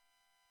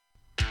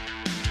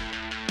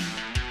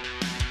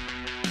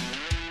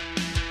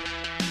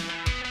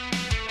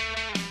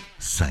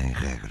sem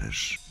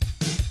regras.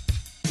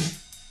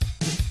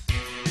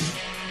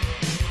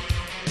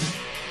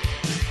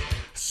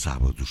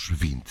 Sábados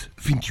 20,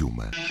 21.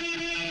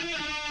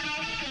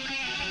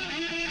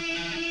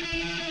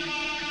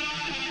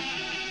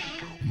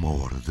 Uma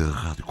hora de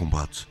rádio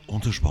combate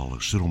onde as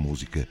bolas serão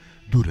música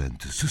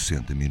durante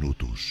 60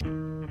 minutos.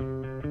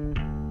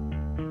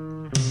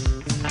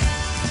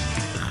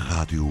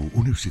 Rádio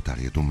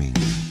Universitária do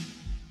Minho.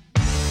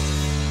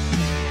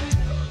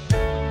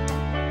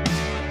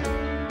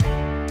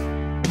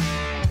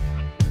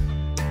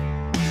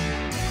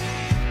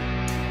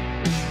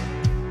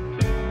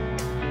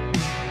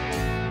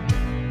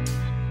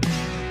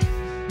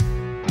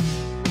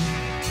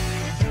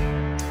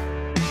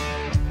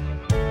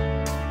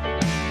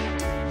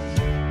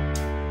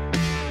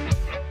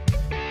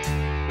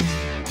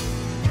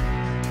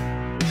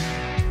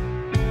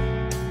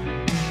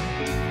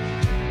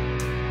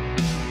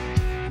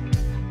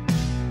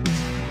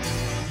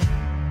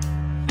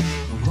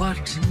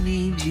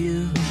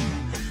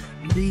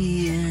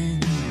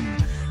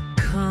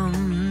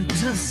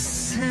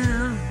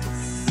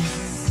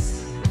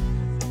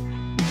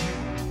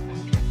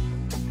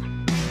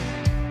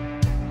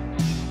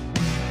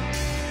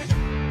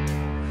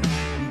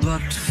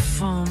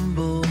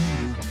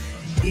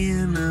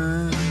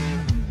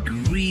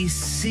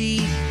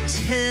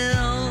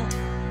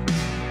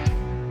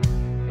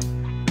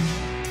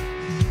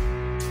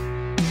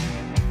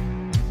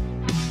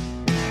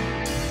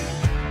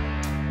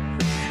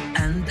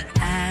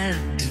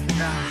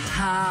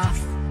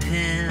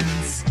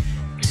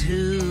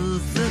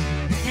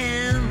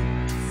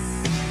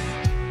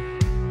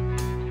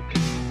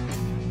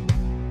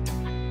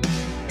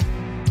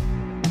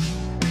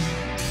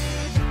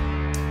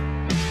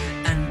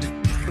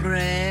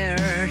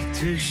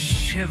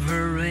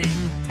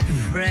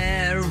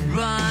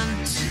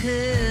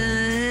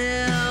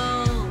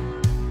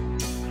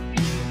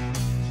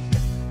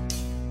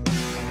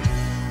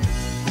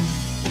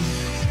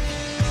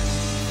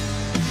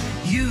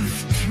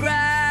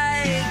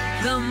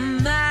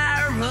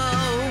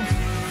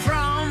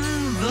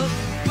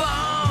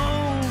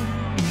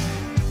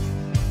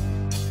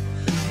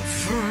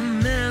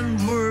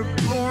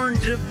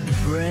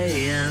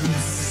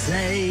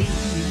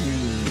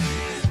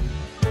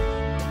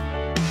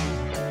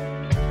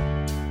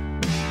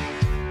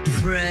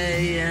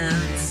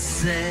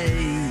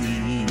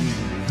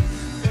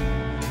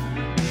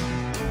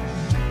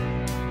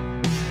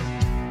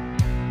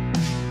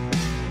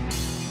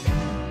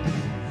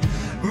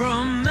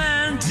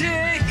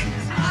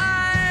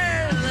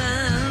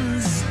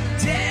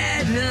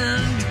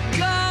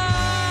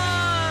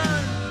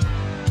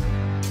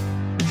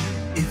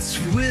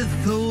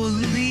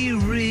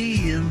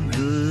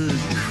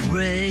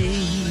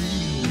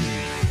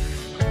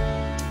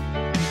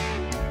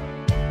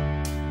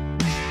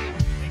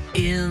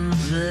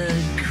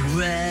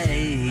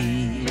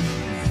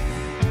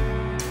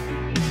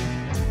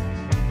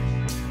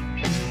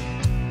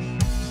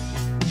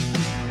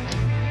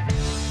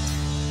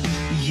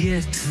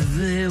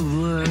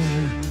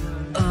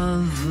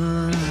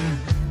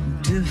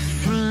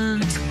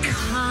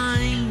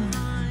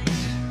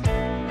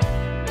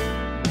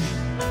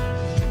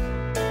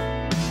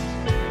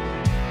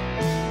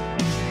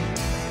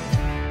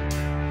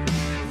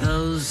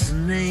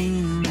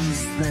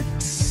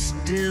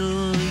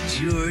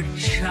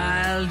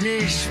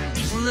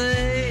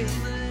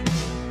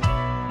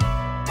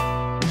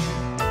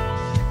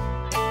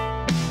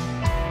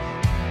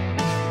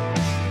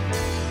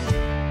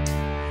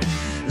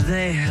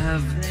 They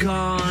have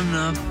gone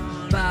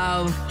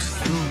about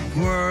the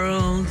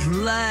world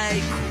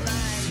like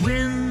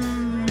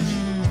wind.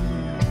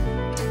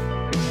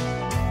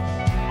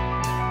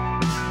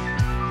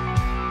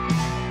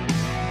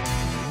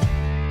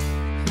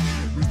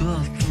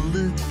 But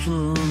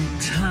little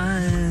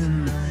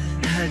time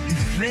had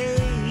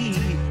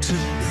fate to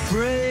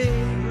pray.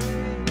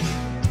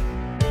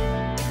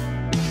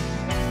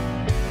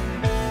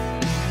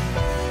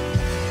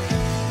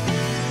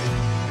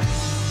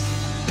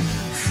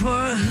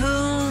 For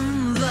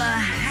whom the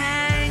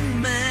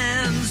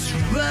hangman's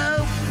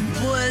rope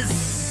was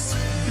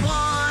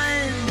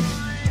spun,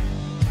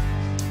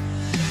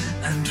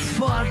 and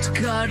what,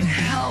 God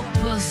help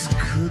us,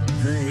 could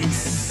they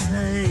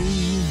say?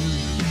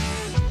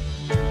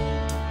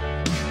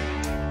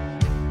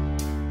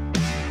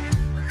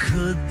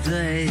 Could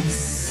they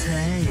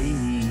say?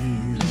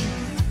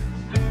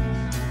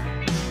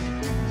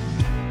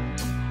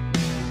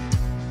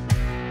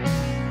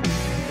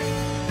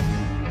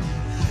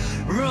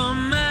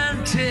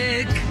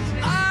 Romantic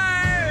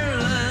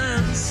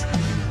Ireland's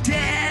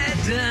dead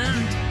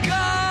and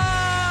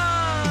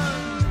gone.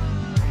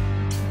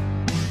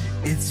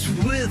 It's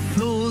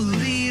with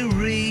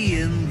O'Leary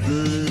in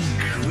the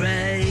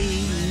grave.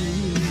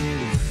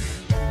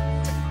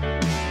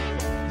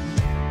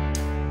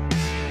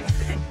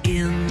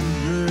 In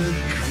the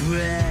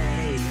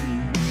grave.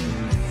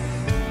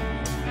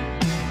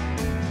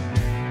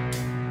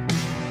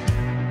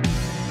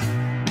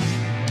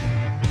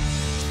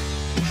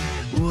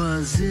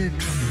 Was Was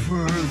it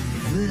for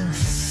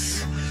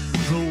this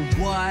the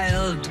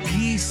wild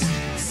geese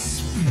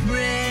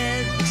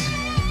spread?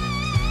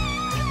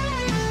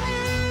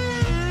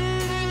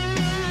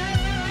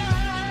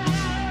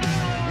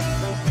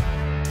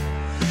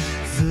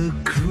 The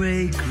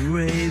gray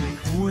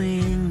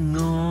wing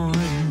on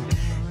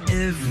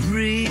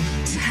every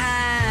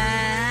tide.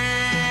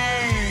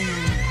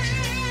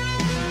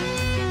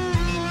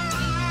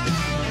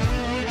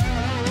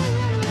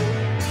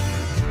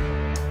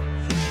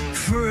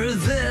 For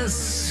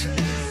this,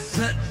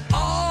 that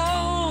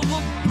all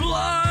the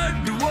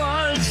blood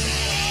was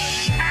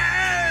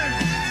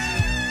shed.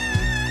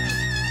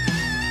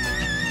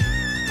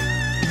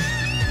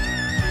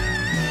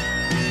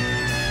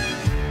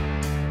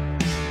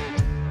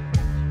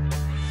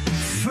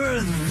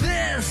 For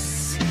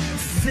this,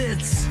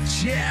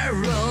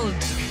 Fitzgerald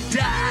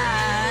died.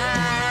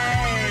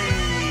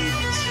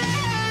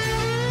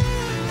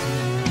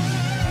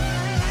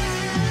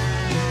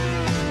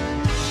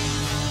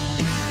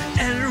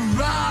 And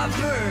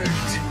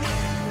Robert,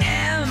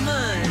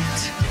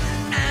 Emmett,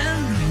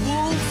 and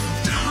Wolf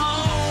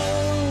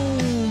Tone,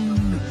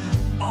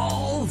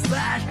 all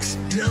that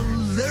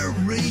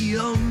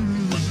delirium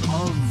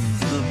of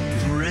the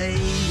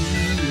brave.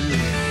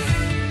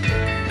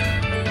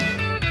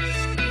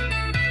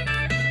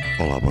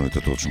 Olá, boa noite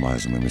a todos.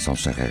 Mais uma emissão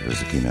sem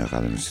regras aqui na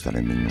Rádio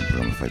Universitária Minho, um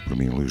programa feito por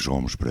mim, Luís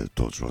Gomes, para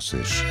todos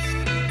vocês.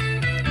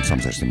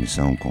 Começamos esta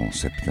emissão com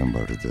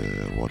September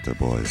de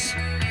WATERBOYS.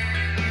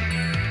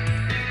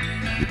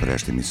 E para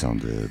esta emissão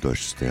de 2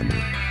 de setembro,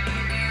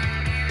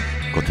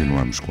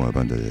 continuamos com a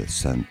banda de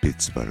St.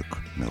 Petersburg,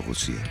 na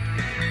Rússia.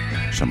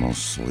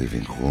 Chamam-se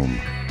LIVINROOM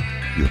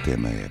e o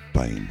tema é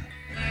Pain.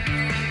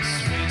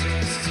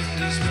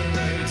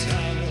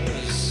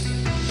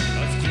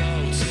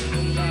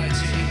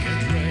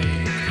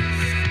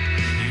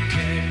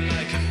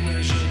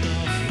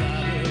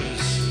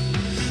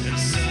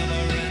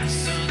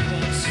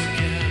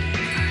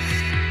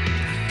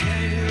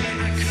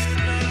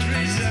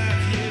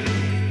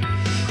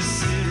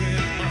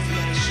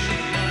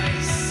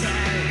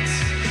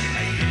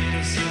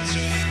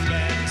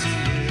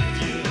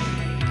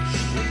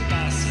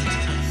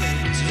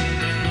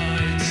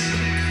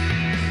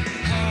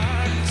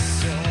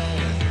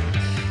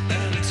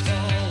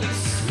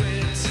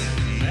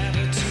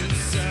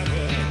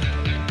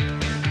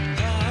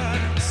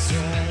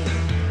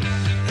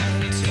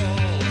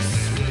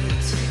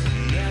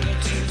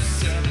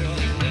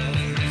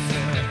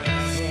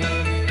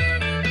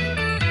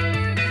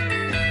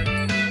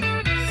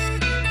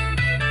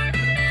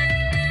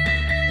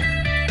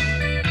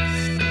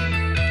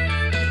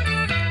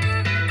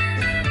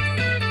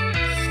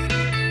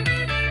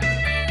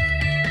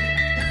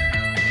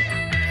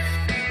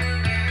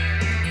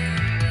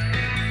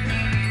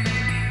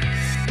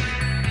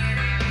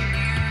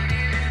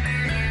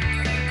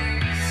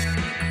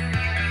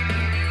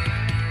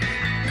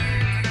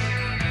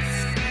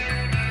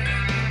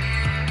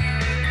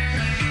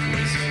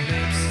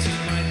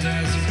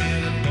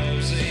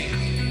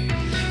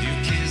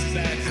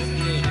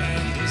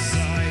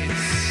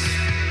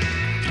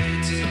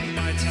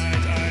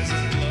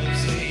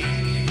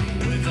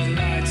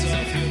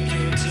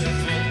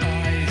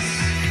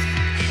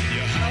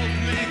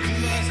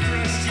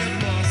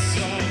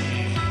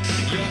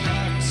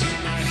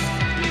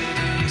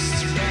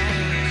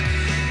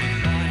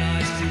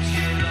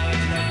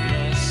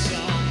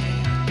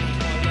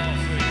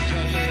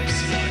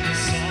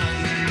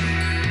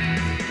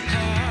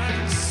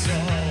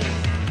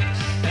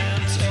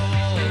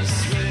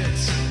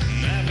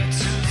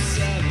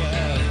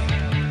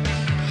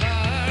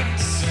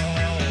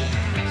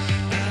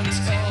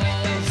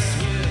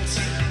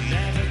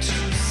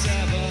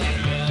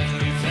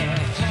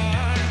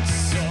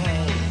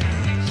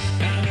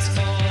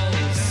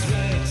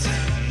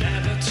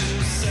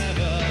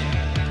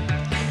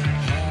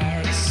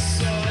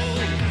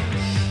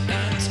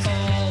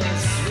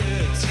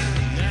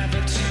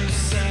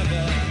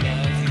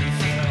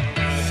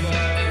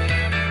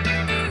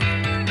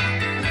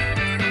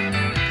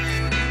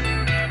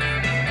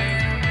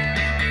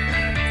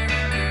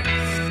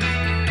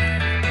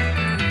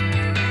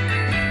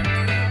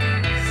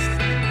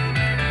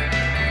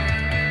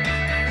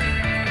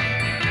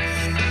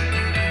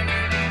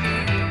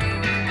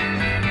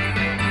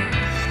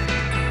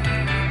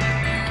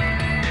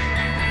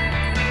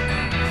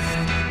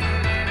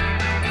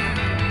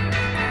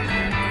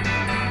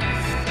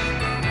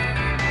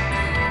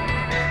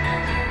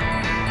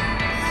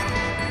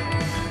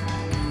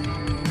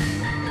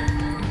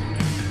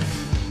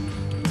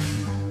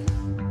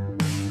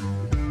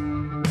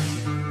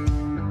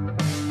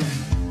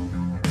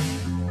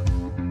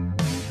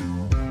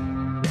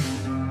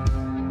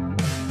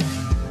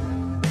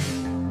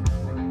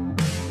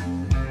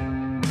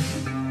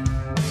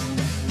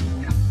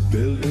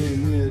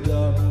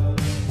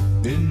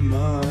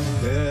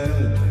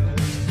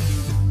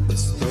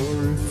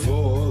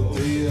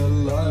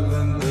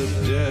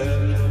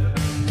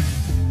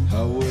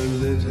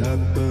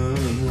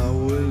 happen? How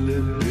will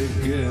it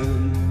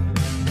begin?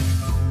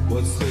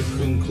 What's the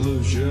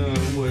conclusion,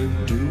 where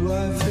do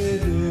I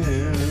fit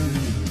in?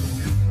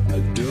 I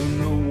don't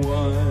know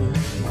why,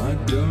 I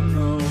don't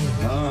know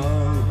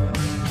how.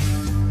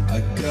 I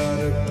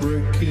gotta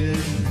break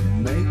it,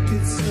 make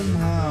it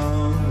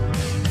somehow.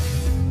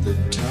 The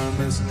time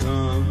has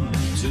come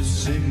to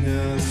sing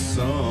a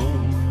song.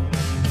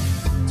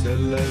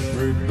 Tell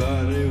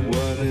everybody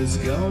what is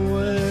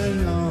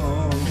going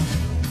on.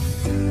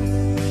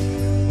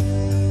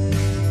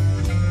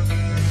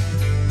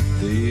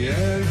 The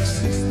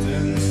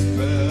existence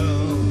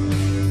spell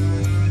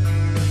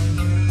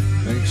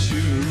makes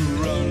you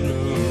run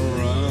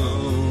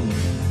around.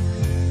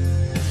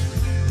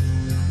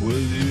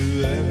 Will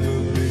you ever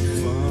be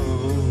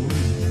found?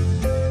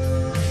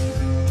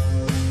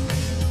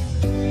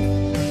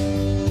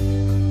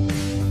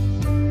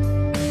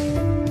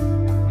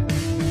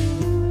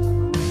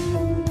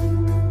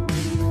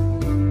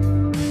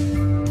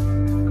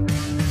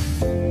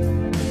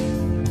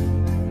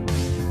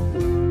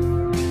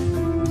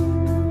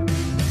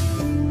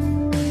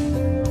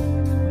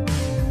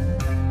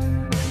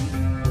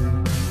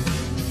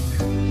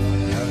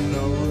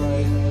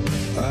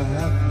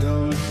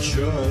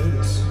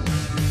 Choice.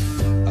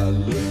 I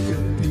look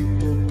at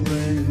people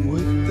playing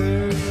with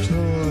their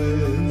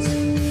toys.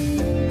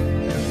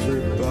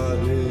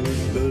 Everybody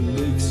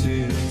believes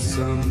in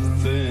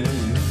something,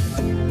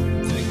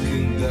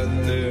 thinking that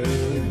they're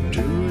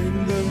doing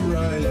the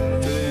right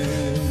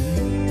thing.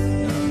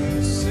 Now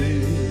you see,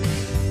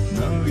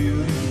 now you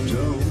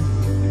don't.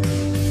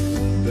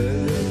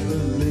 Better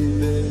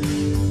believe it,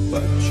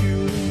 but you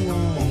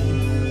won't.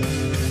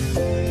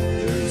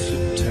 There's a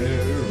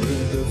tear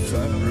in the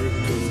fabric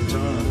of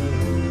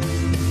time,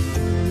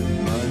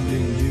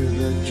 reminding you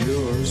that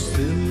you're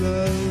still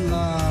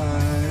alive.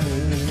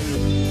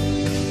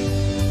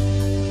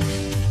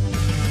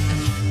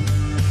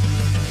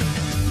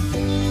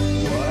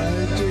 Why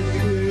did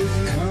we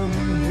come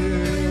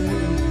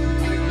here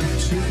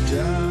to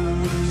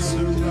dance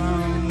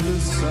around the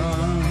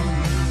sun?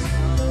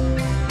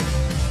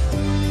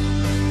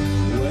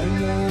 When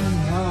I'm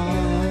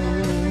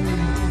home,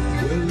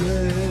 will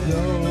it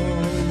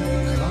all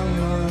come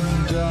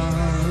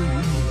undone?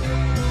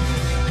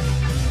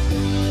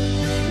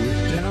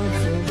 We're down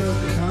for the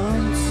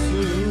count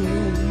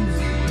soon.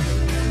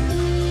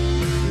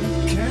 We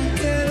can't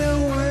get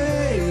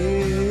away.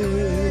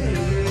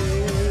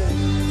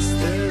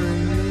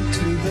 Staring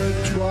into the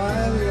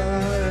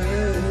twilight.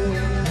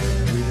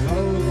 We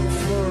hope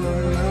for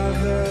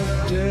another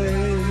day,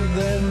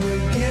 then we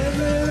give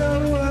it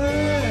away.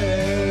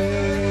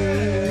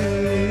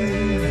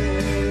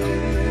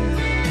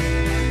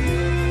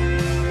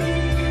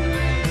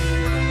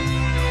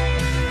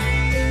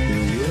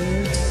 The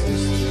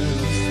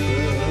existence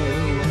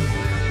spell.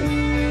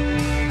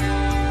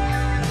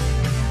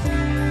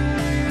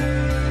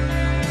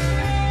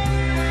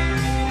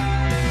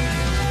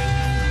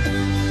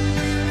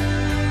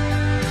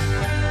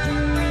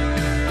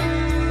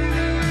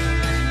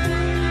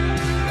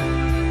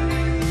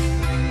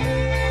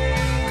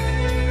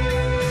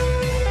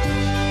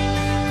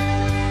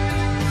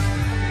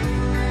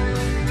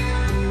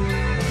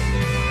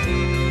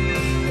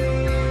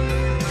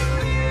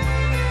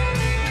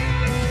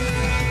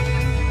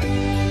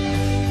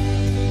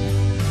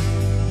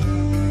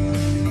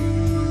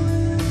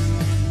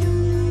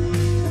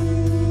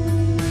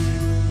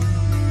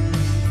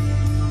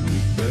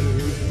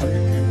 Better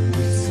break it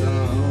with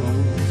sound.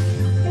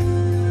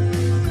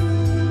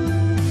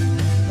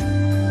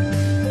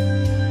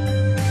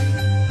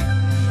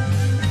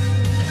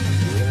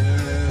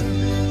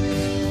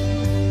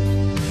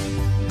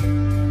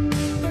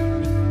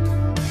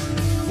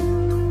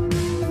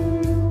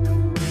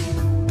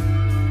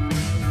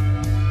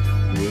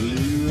 Will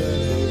you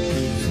ever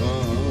be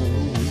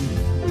found?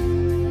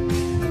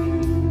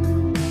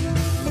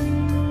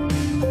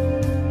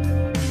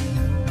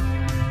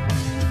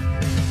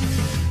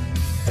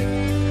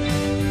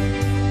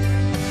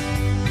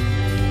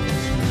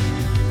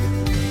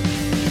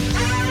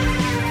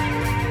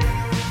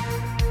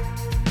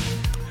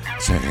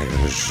 Sem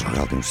regras,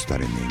 Rádio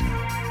Universitária Minho.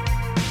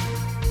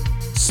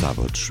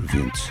 Sábados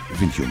 20,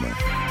 21.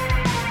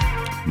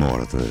 Uma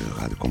hora de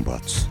rádio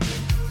combate.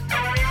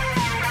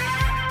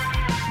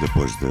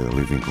 Depois de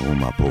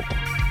Livinroom há pouco.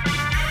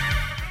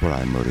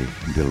 Primary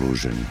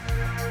Delusion.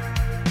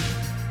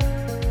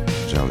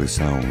 Já a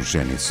lição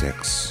JENNI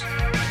SEX.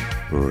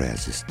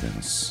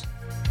 Resistance.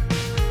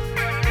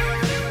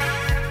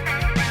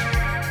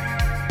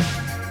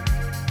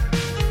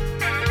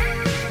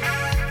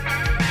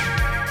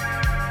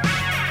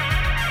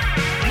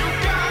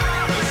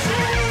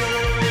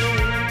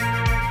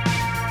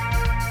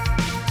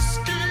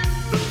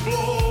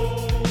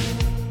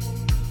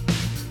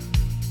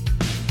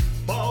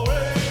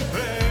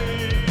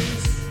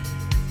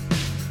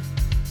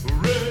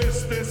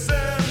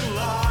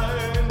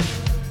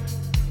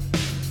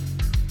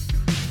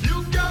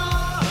 You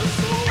got a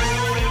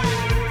soul.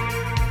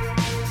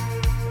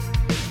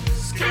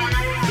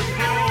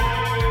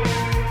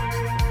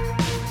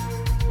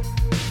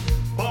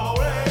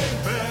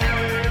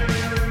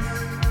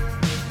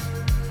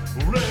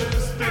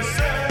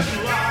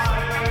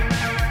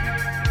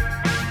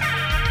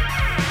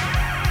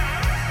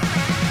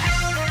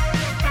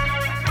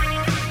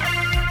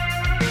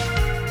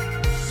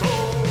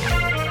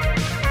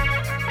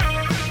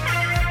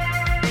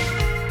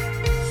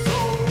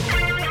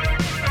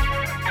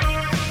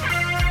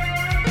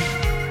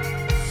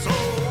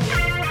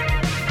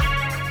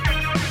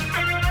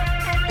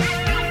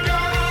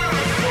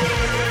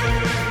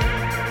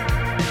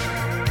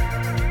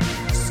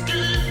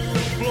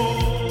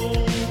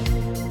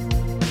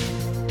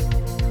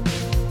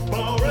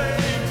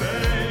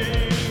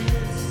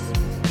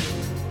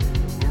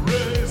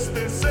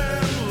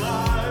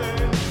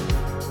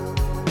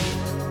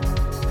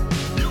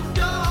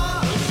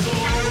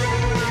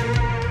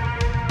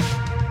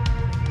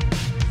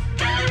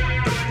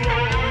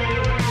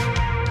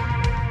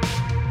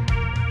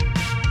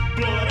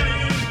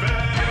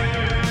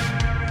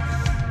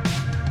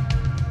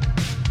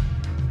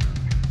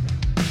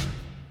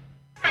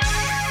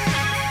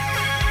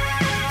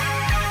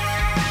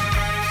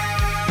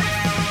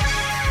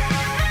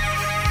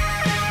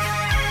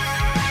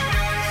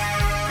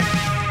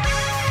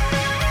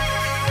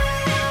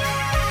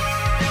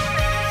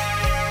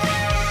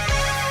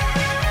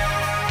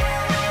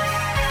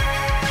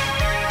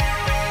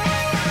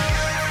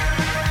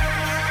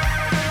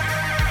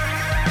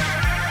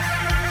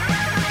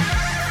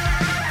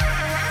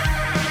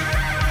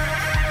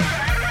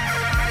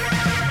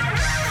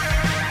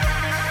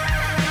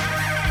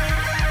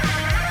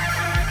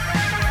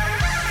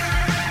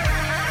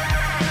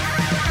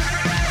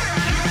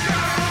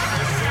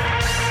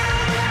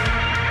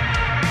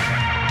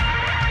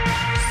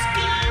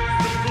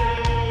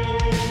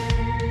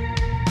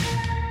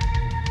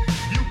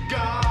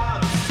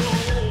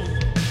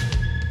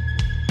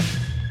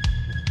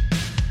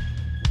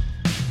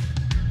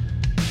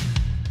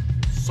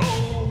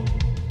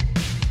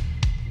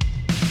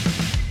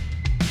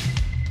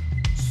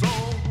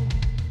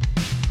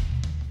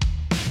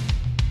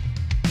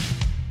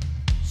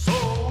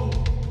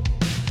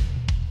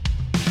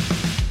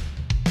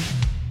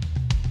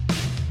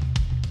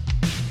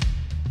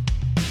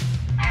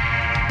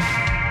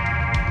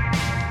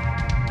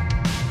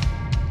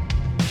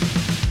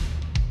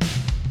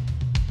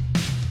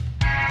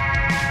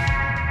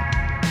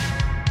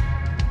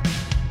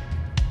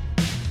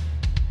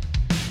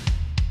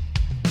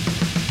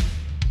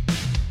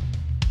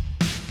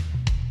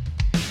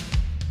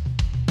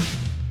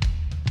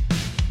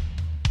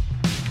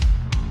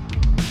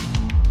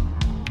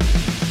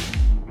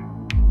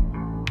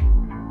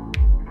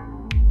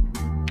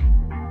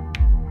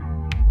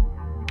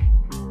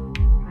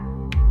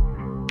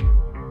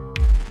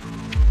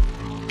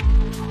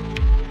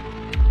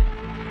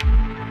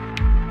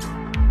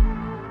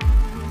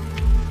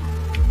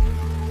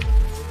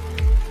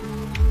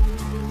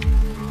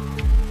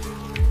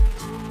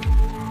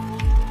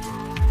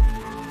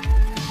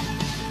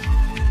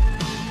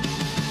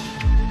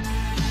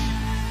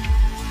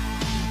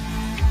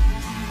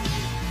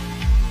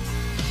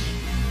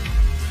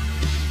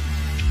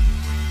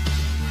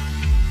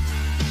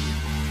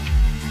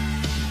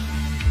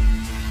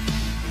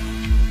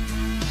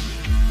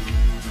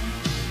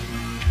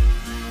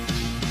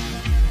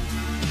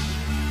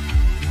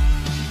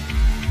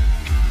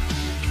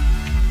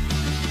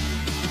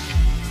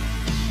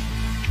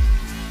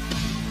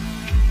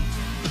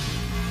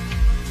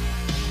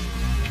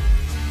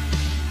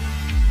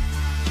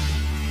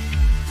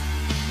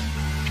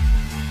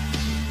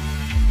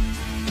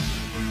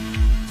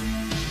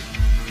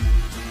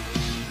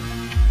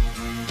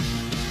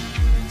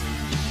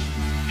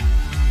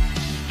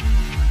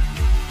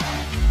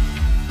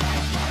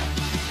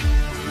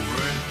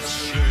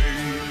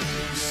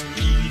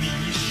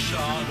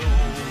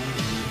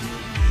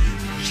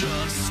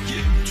 just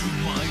came to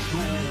my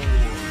door.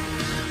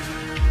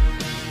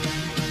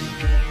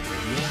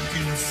 Walk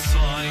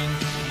inside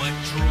my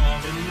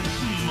troubled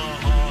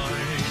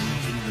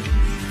mind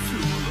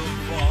through the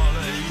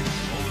valley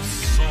of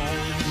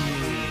souls.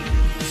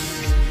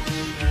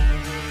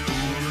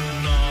 Poor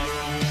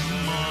narrow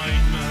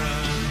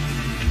minded,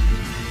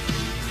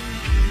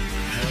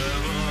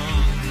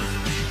 heaven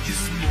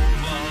is more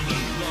than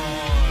a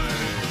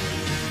lie.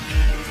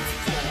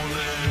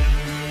 Fallen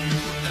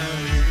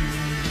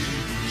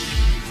age,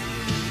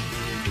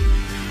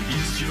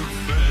 is your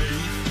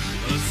faith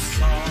a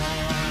sign?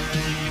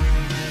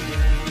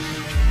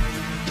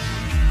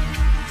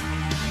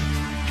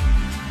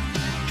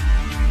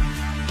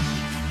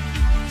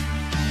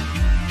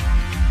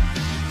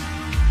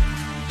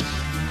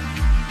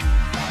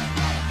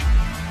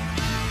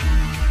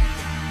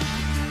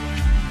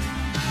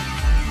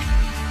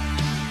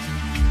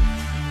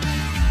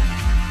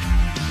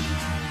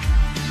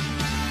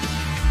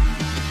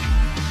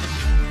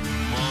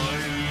 My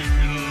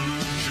little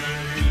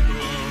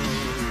jailbird,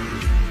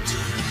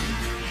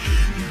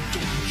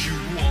 don't you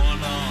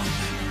wanna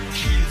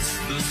kiss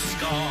the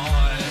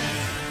sky?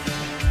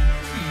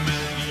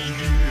 Many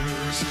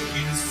years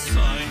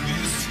inside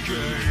this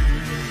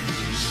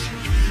cage,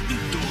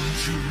 don't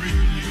you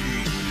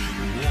really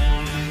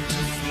want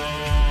to fly?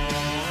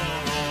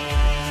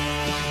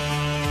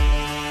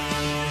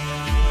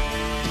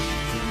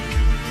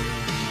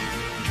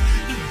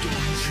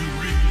 Don't you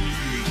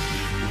really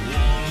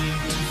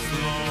want to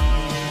fly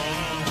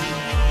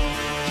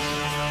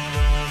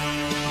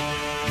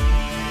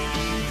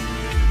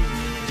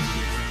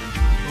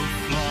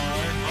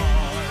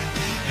high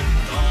and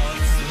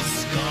touch the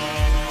sky?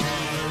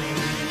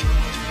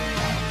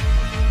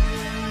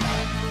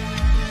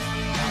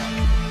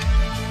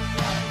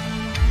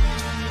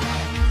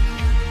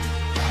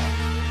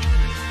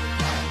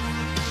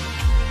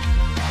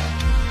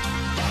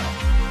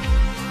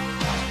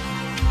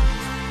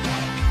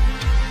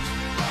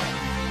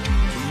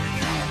 Do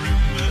you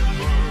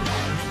remember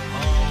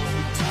how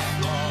to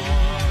fly?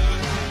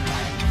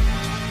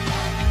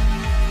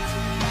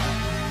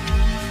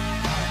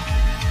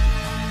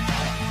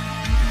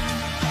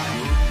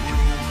 Your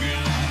broken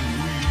wings,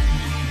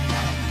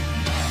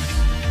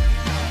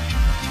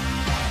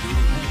 your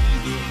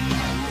wounded,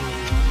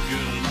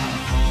 broken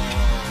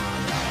heart.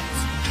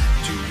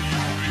 Do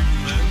you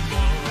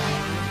remember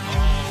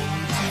how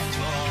to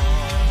fly?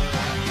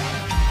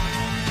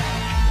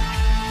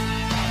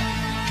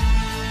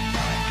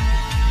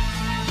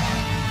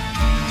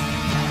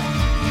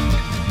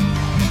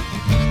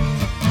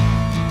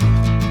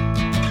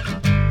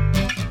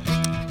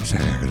 Sem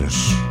regras,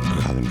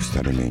 Rádio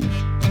Universitário Minho.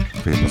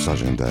 Foi a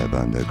passagem da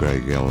banda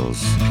GALLOWS,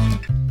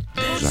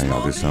 já em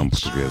audição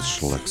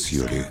portugueses LUX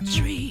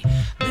YURI.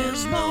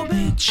 There's no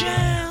big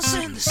chance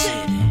in the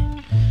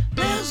city.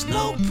 There's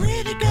no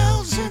pretty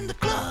girls in the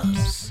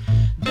clubs.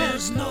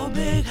 There's no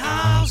big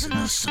house in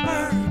the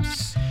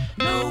suburbs.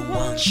 No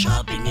one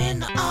shopping in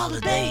the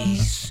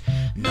holidays.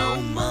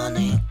 No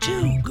money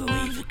to go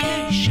on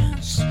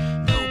vacations.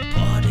 No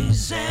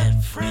parties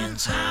at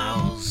friends'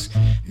 house.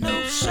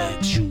 No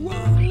sexual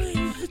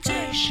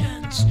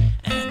invitations.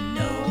 And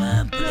no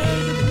one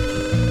play the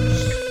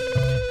blues.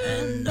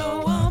 And no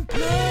one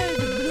play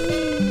the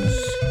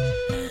blues.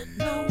 And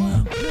no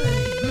one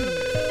play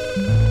the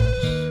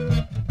blues.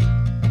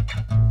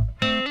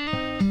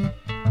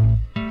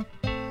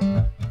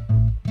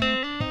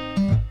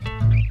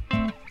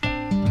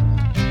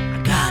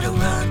 I gotta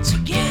run to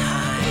get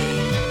high.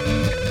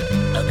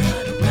 I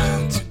gotta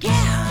run to get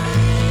high.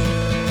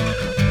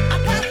 I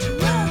got to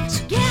run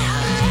to get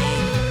high.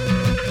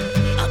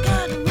 I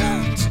gotta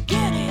run to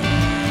get it.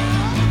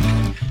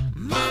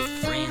 My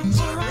friends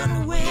are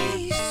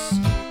runaways,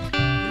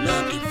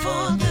 looking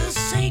for the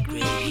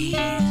sacred heat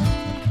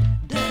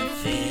that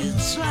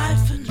feeds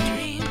life and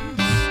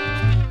dreams.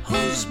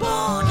 Who's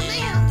born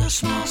in the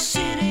small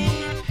city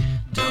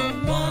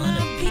don't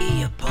wanna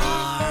be a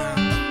part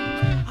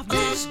of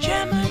this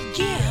jammer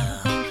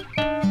gear.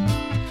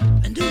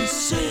 In this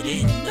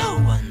city no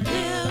one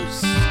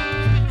lives.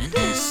 In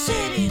this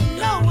city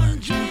no one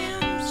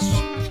dreams.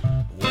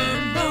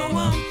 Where no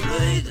one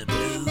play the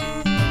blues.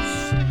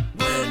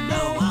 Where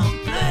no one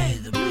play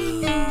the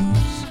blues.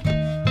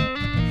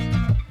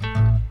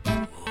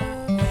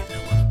 Where no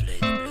one play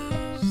the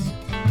blues.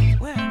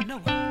 Where no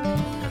one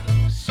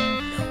knows.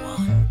 No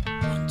one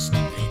wants to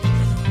play the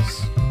blues.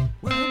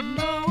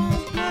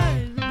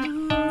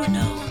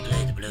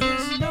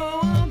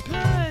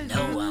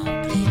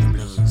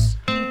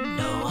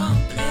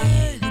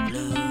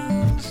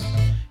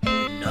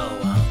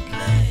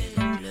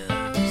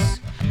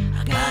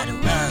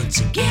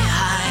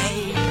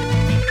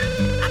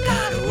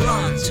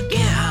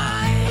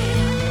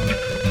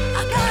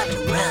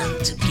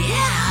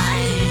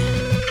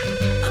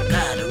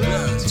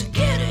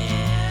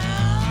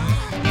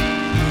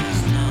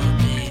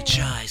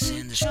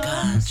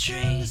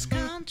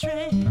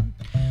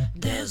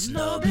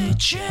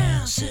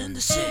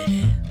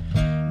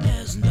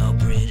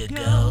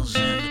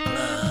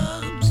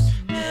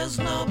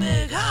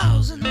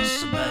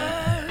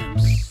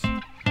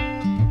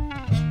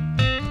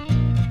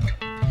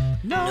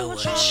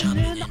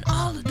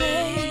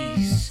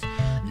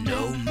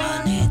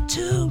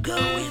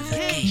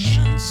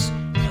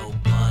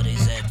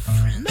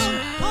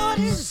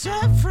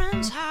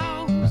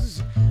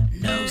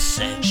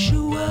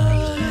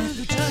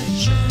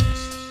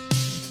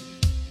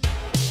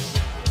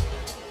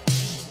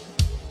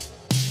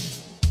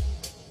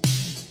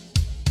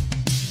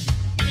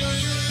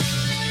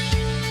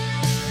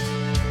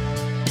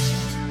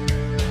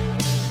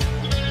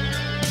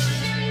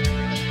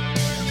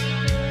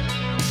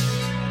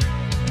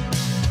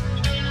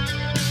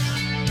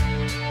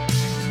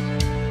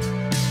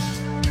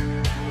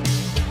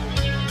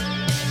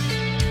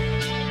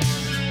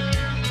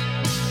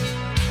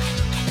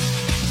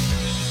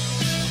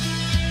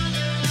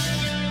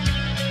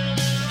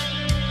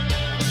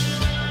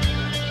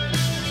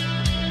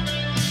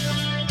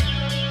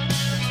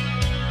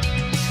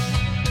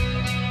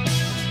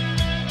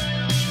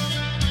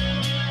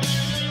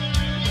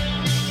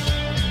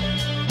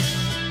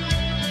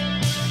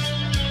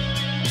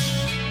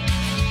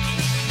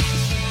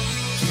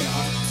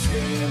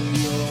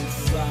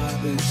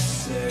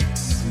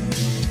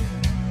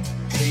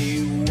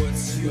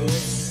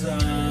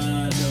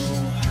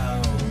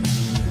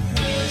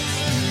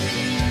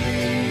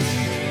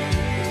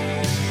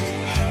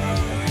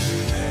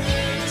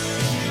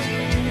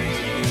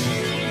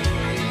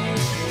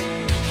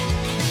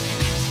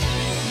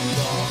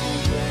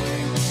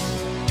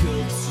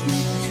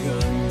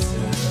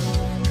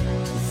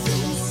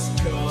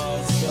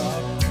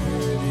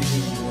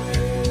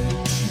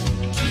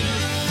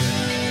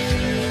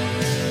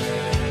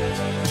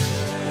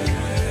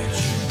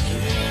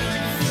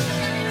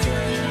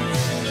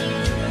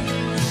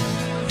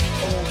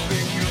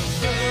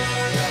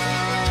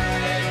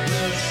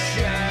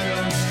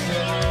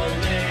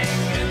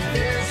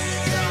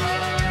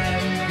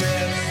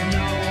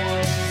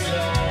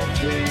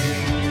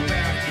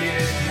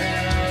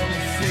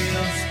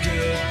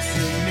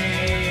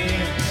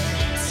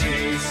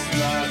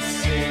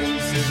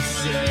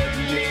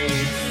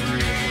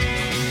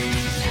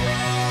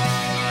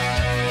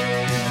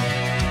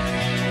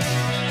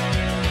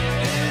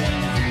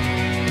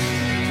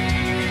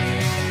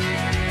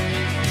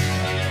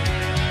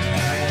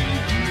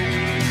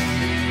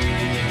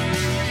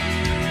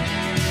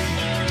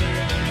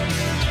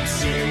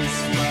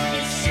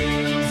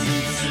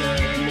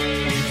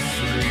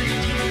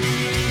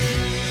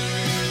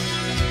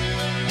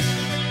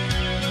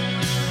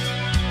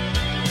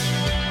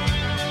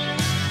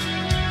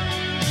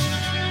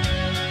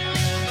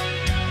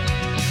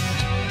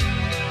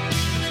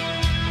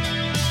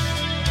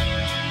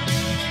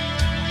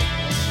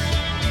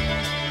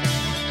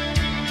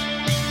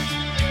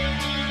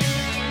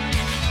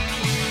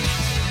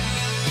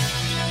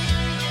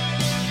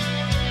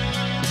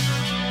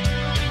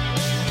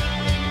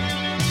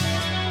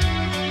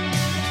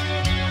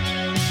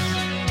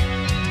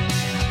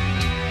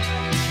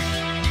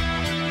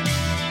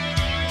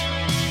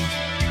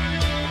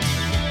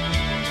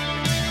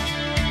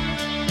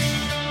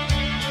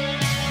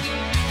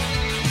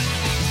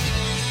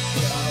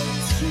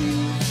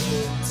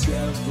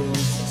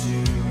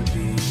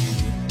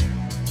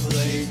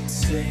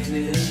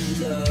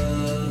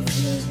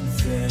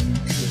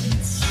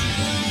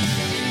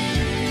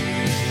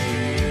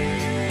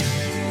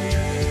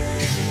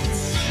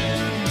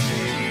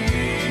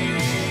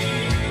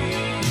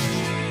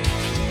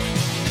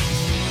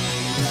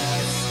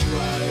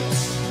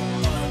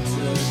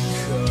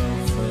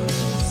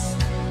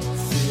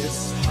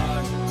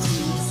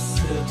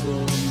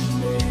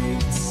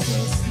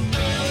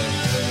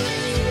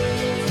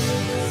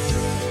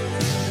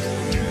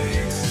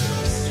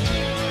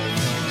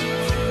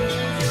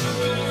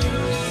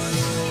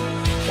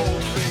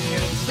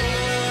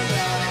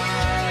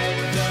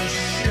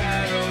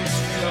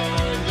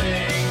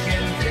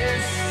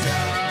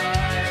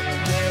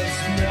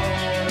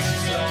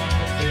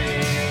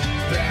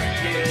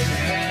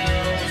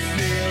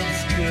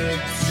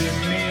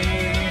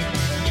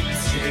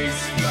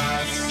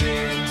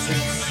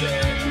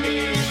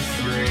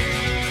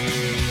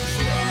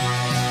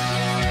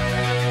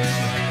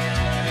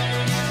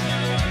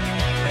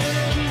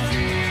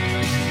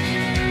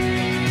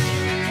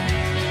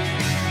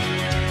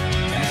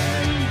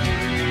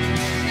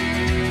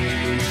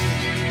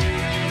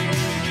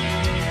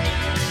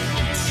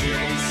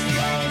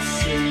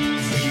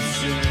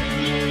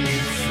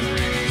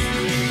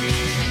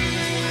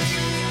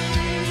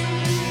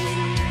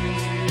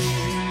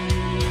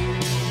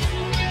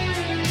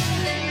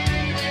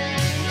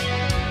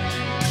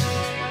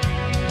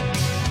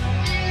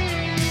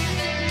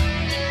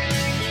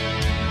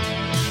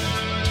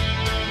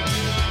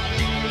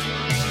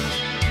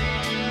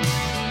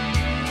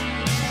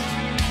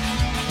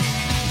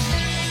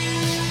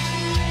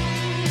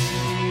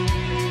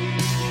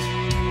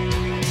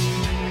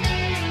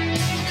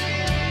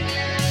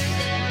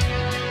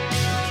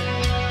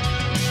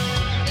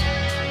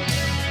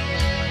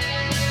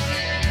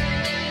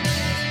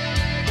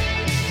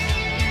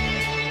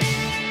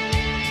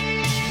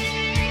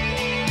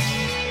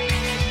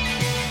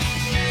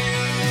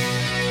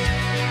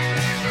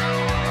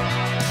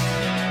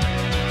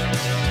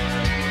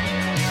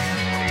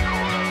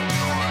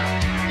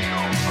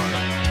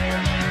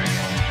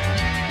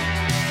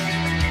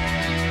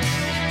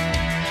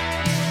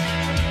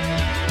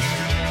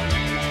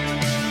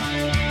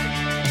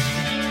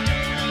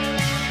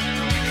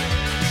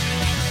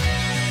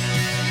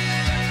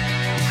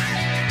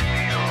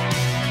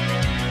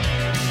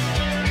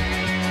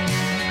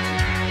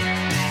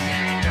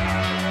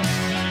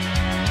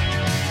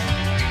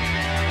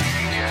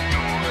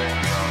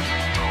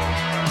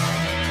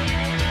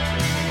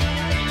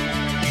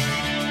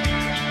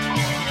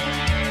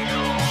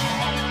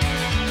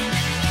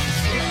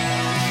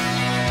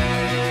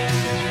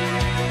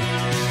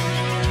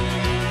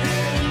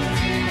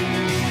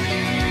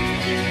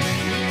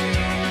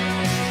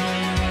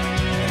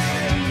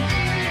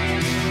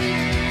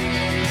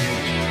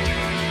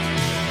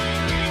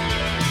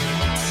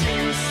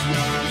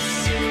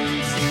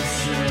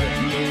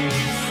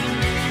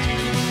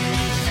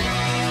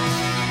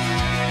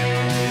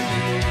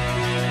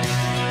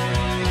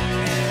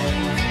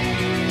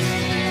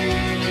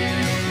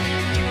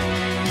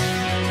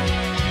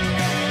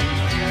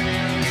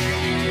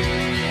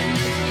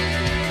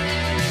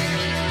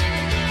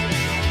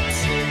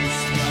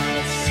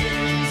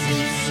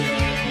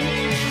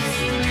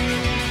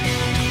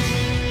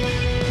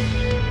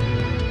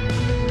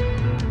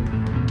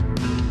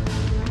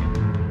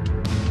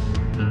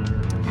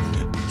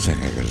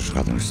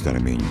 Rádio Universitária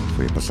Minho,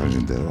 foi a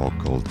passagem da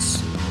OCCULTS.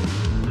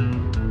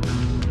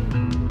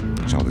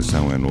 Já a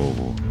audição é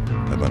novo,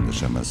 a banda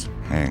chama-se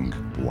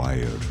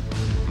HANGWIRE.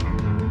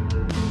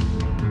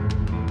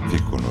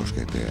 Fique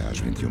connosco até às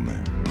 21.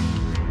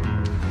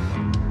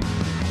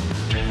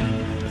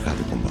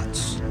 Rádio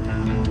Combates.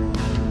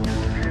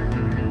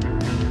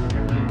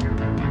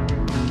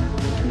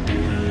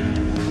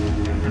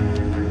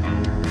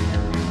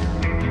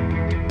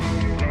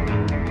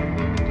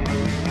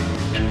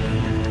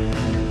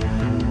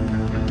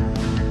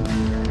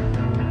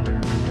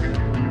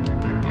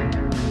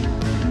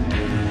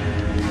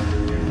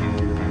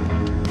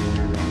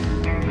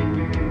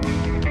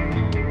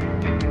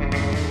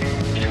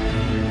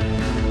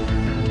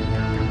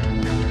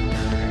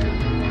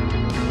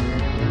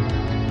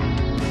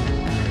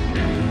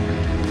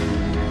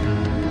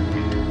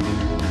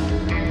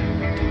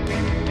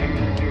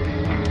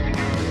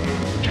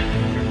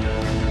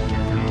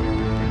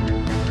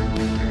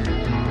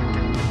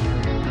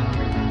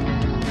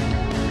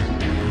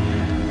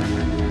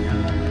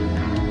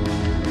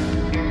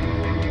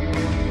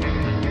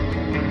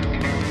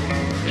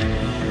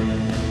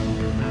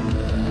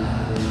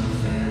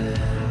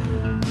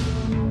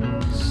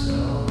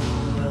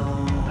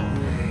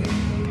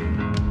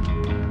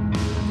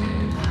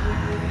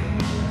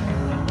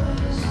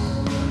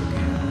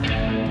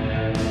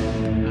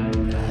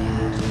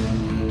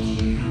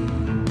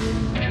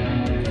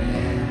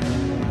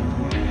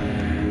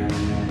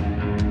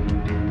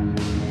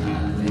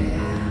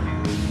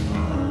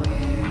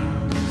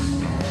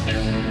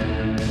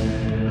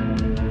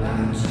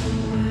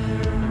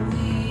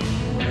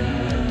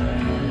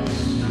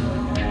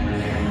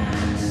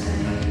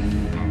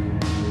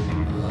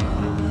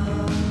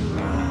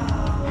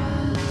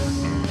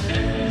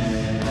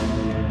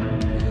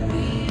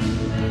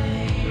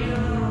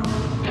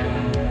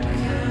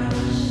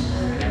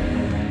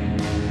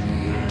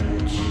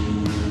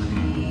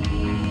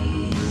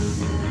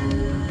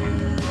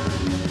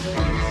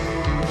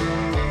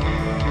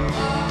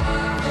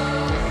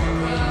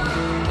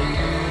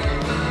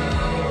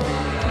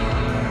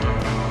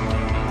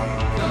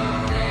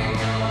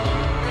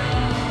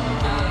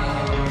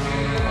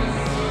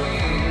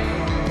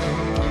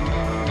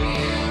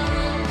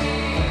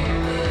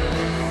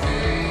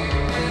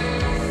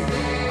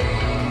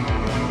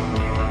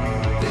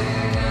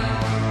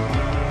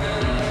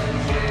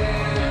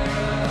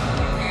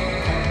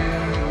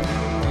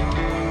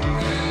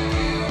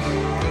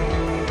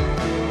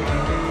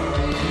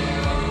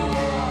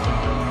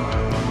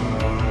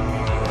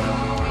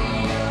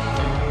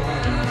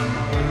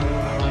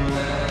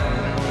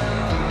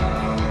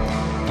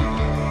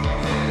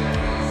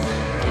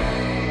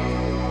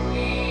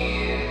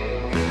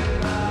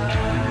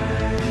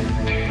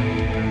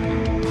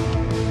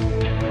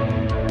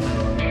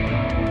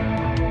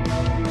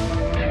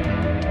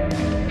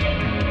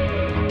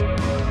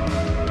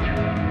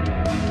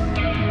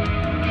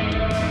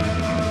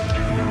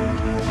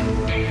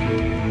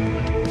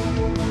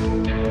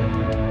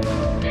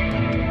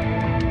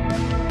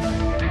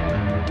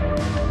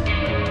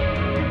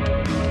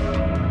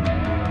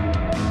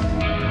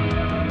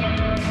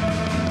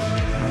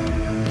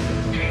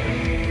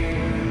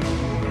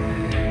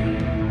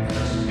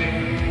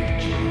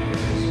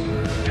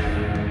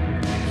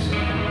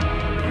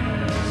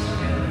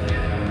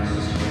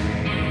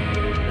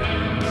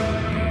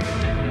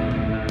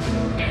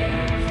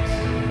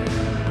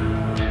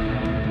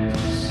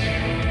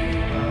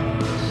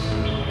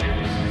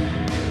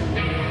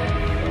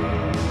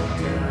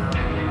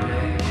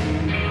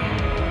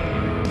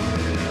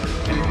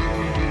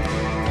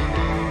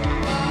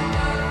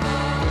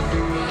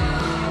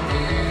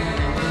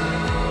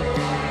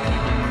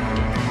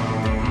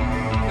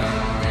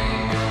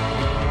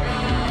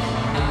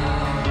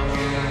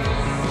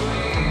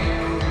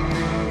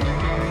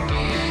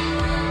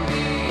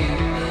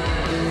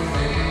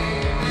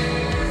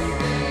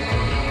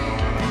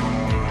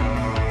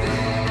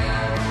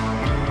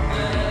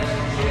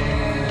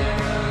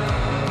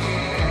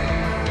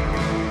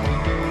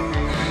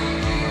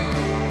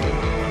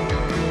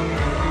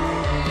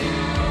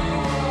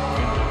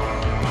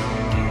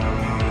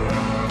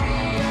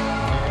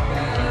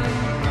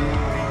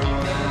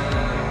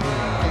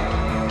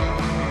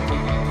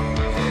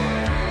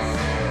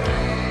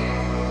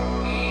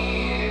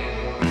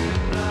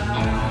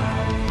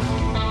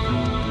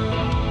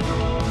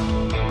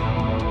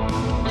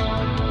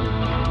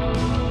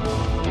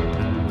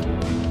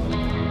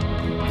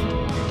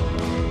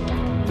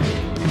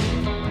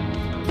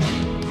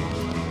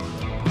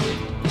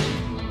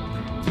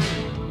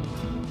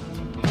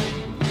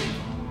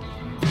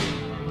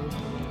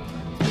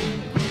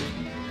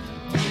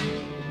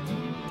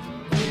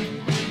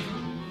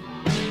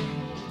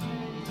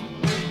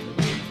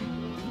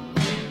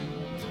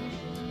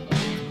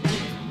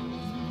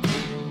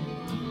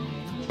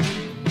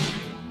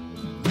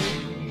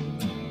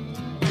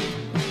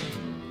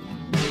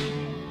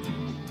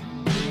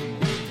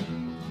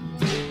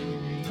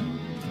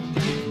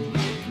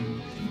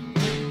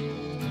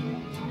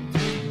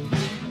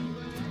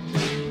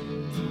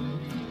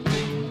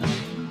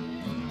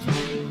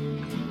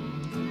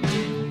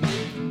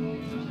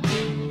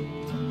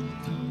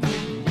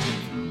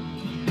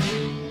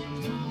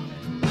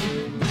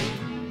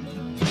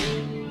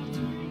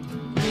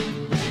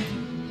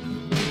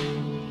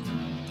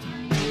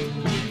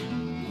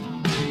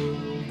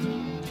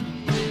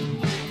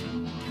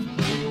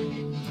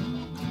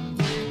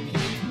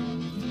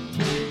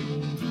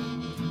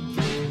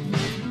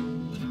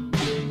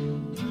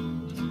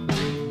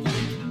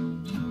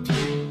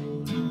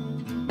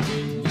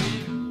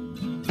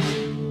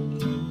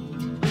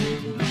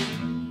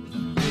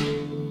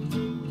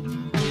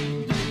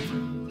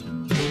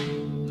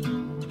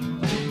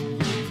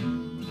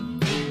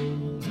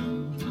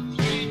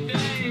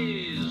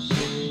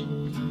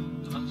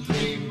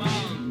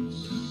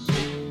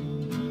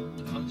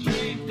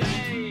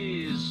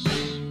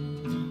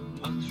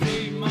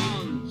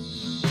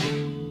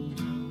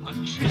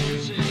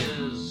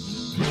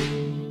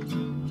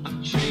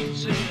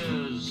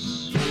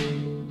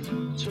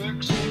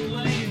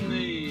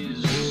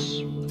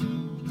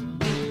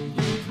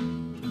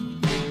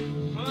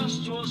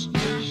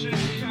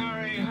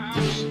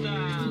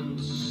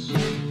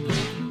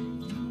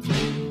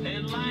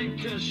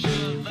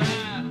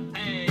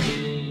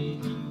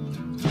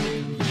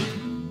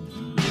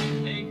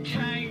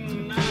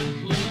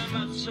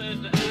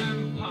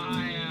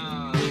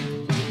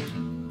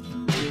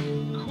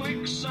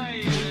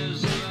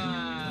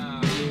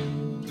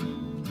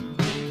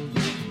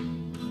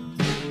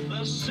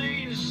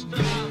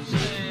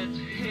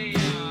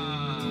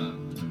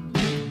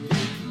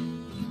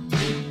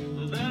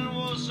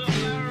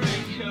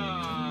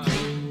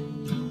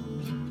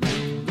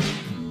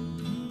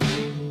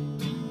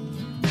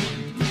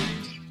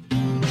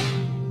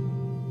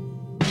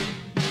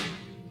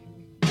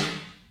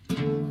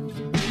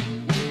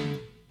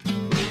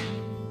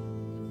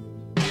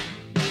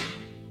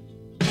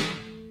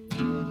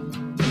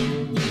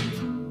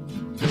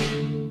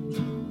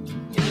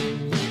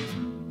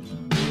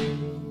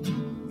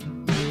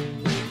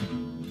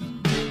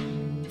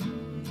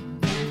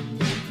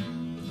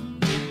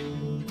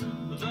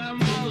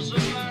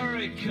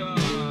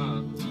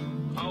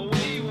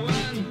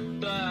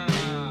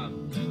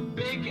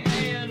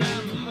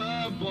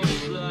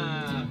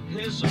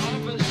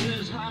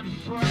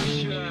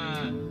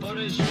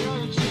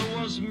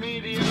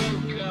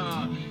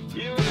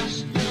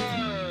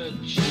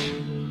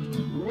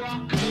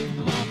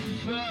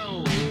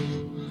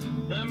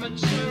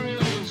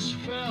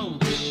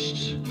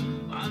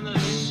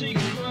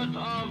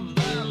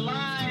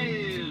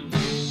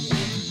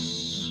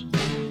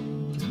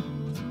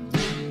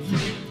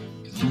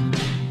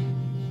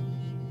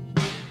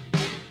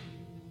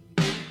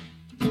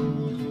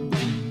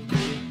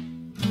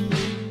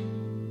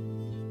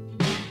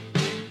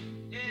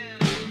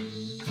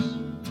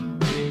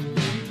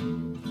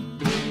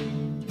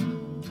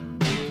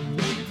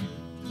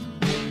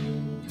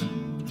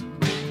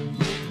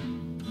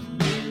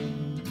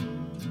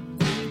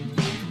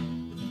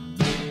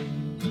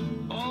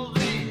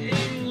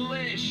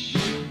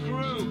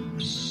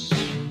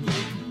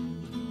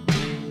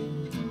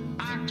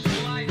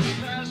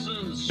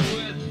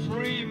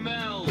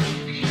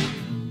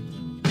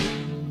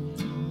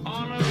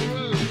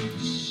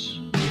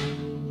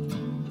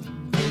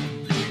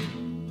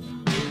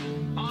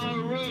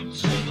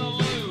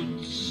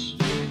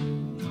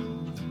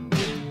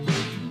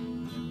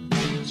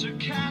 to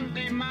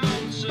Candy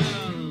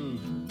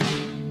Mountain.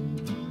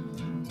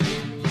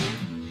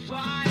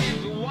 5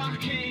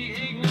 wacky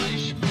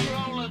English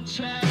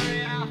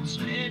proletariat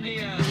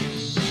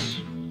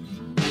idiots.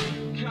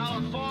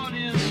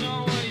 Californians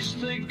always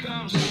think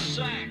of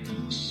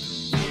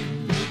sex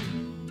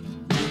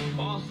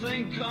or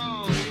think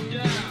of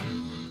death.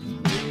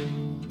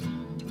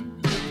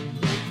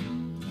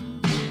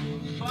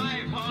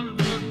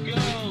 500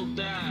 girl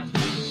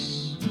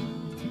deaths.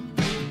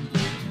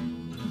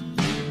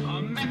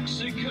 A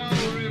Mexico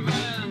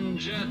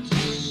revenge at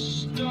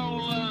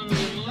stolen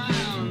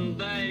land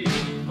they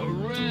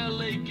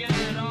really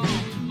get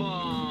off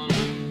on.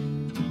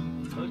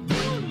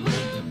 Don't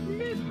hurt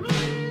me,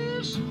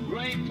 please.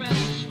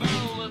 Rapists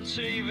fill the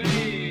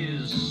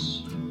TVs.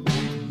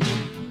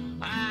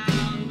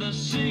 And the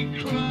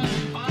secret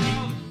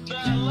of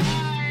their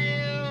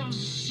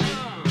lives.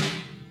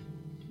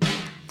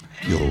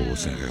 E o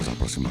Sem Regras a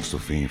aproximar-se do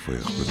fim foi a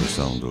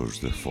recordação dos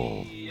The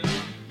Fall.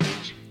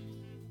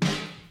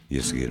 E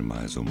a seguir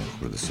mais uma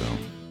recordação,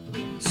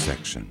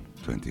 Section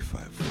 25.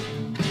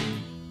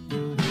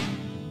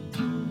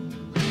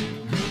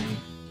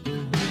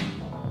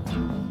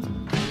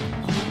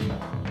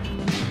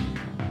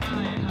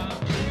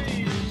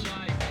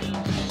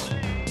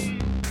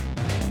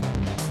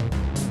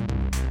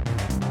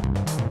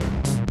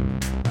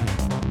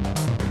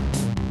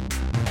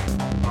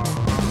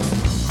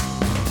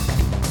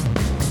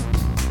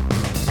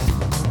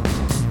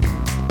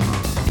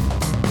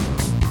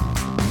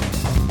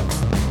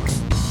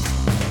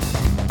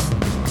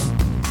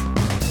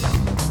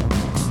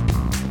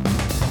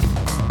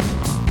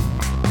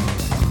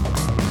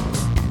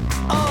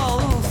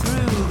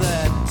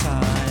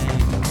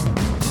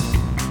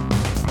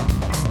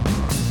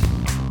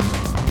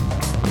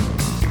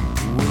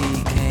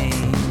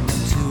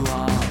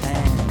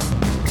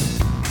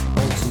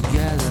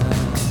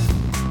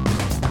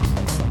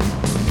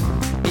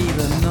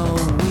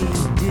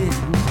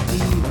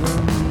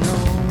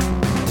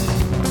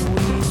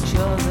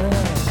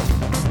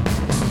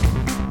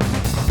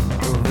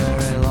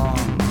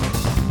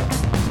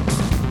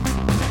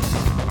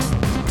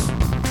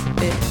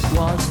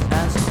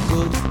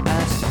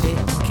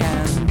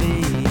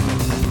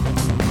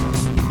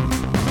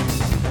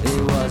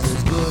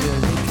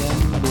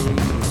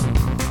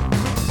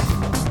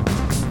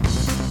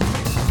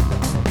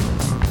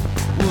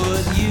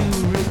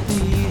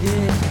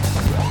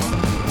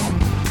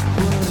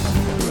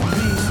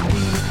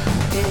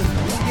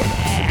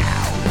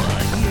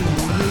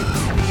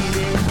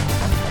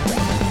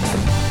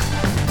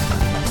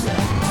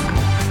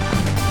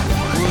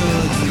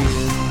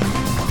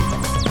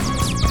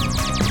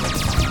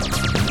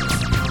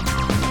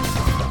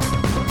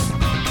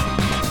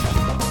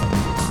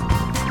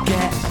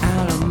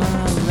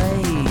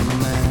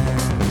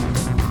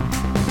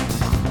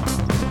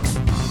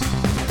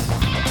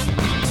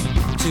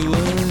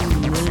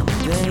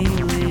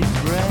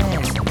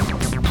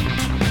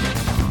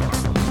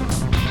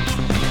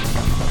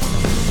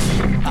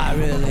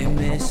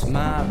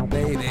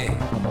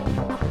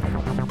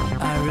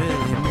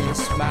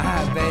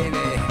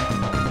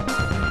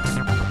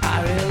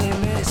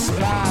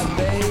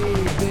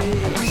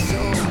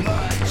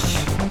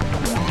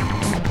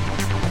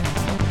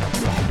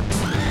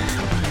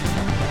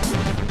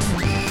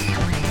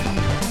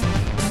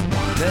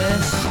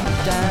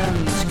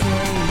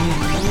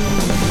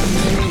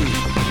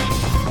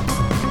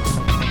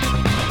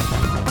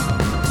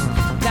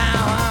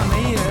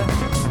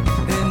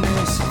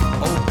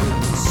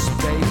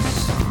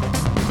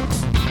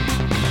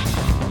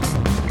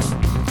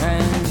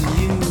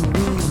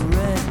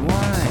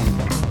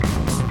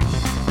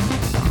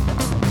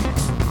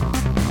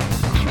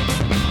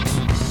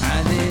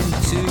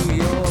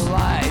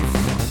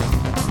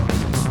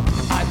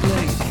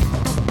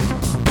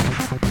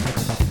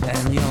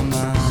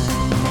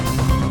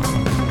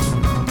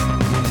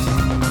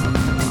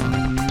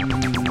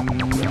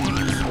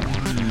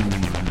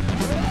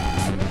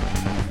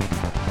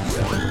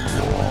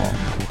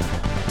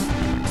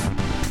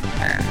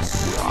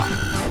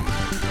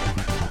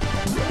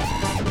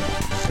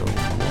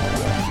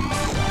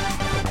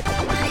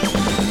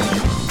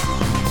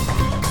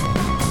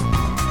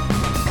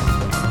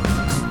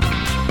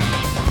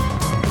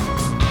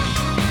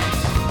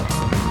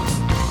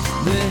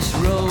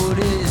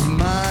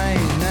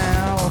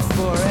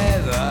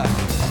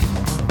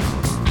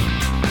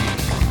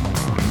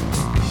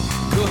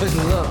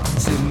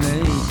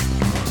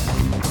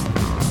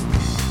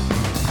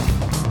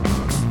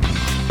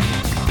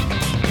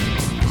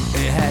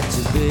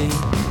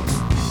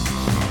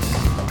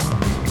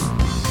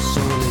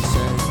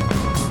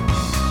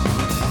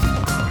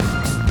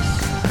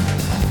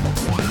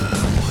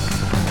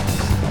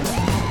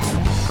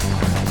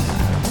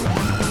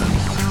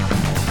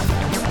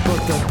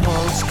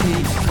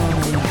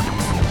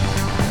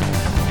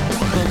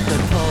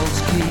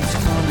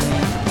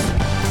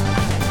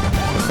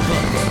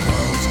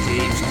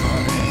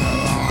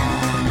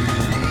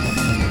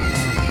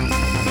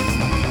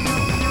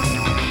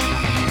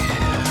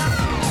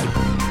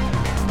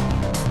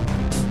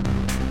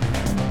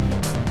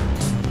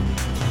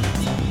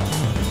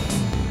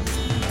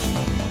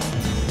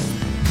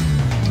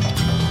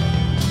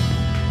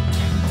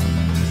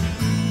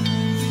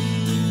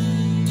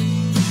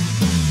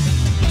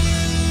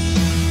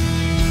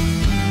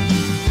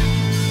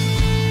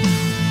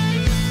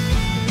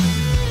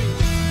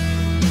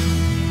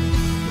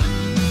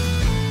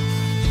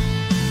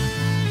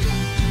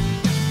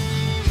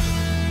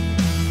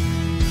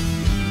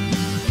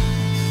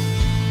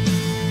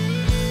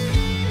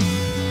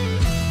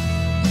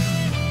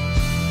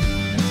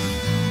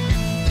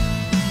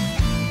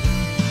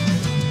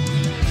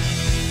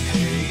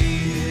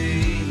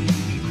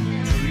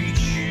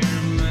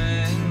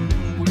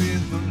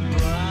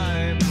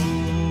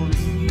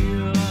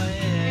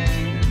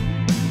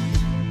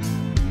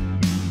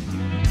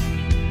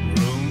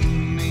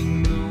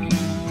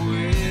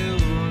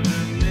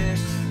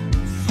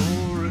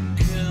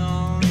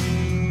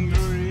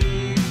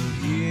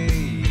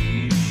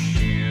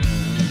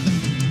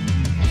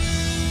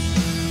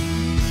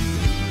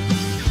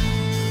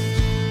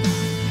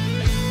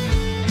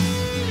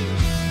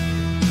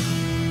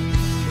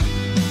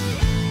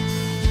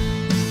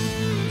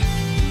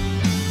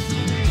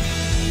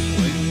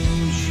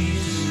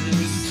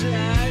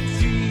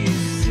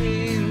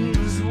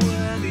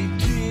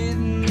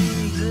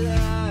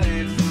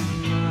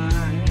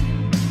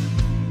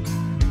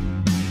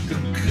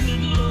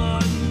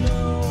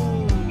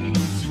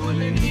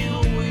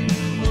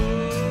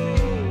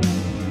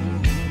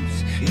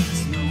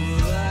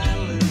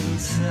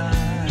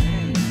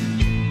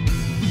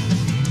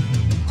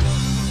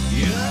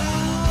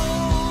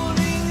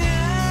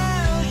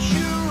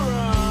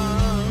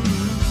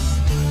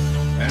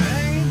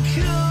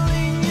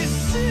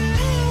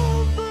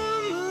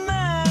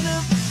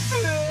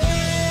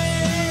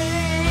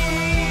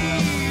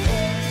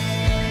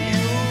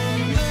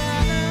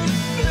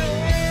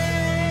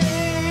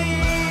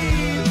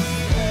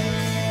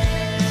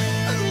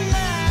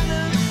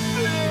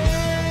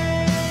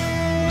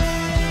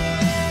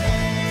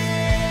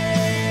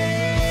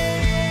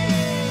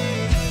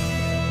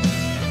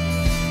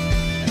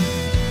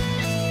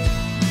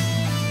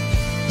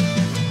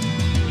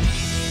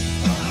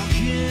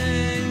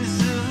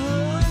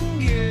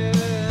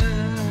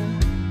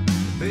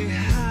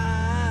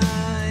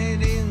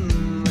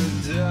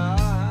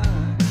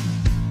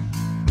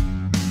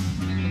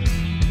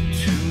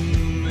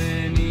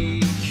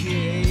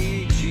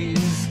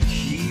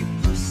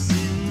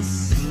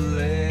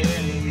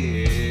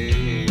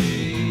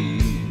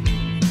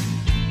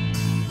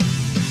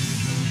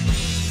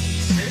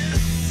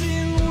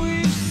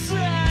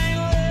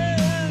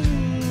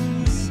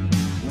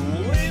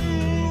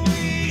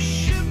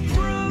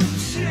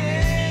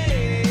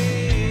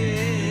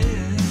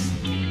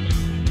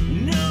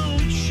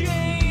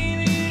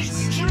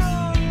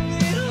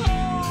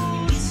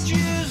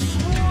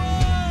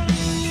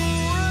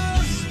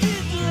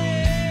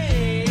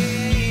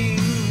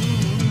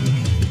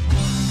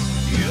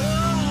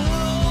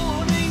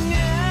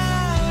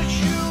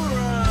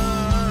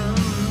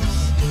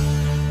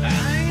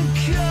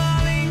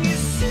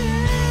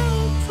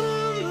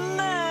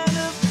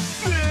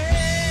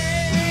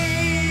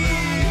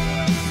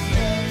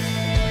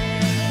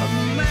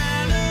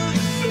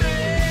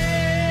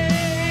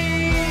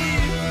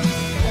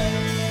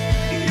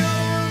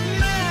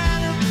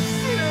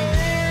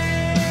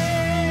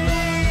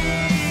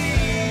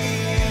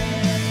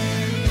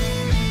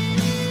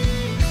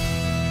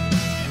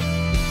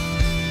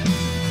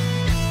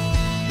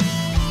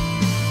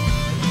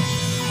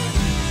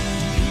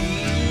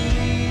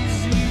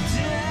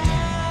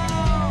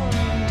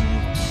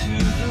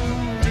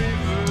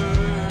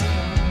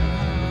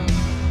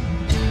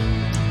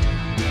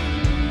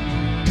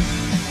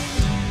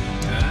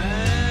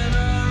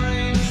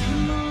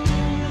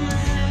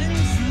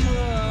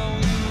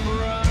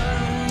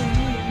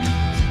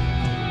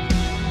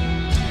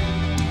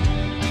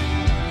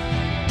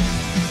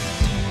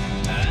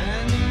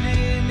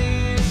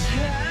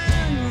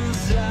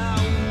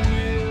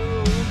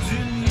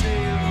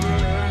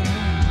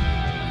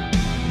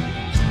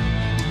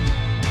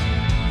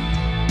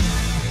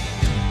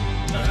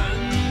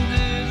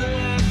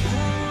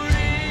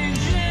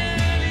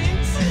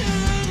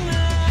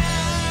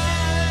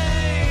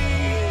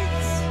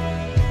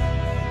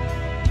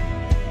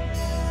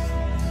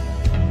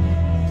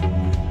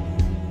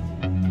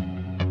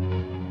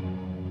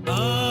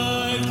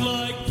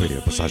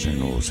 Passagem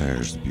no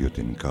Regras de Beauty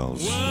and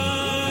Chaos.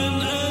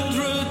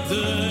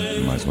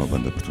 Mais uma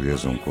banda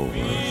portuguesa, um cover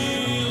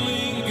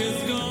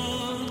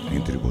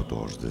em tributo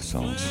aos The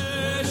Sounds.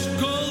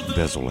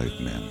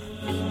 Desolate Man,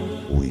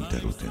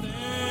 Winter, o tema.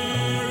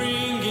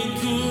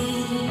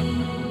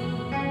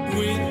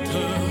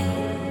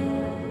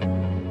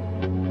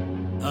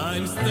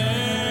 I'm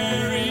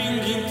staring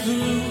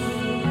into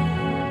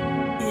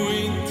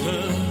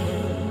winter.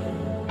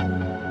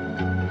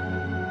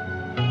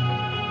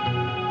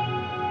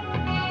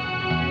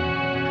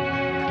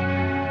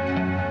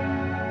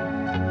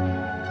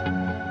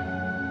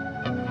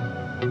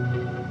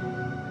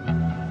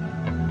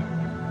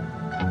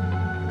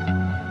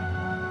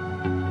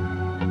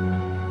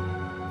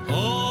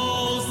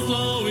 All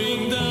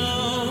slowing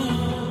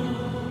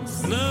down,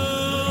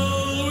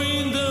 snow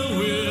in the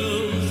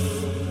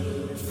wheels,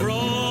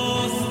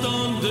 frost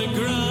on the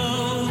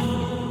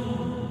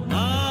ground,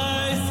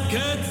 ice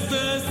cuts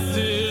the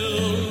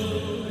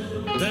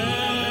seal,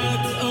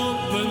 that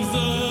opens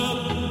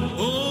up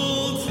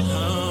old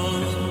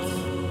towns,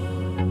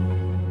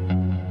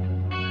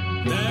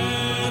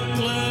 that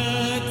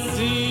lets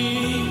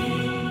in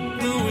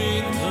the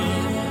winter,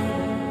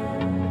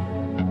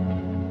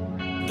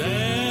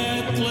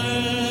 that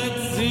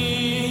lets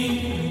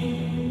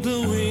in the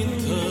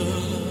winter,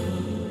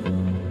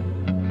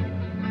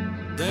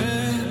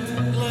 that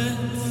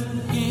lets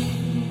in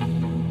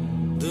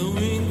the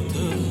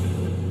winter,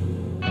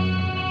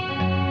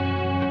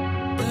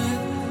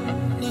 that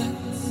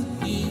lets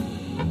in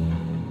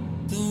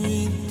the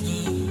winter.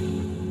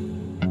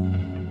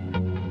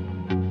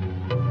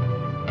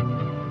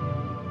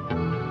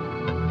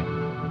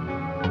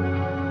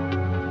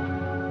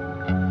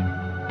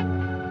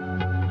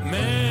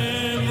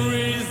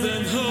 Memories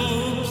and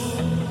hopes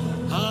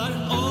are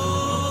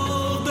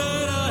all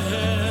that I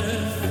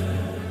have,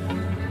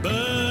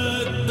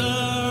 but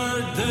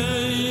are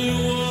they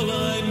all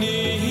I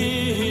need?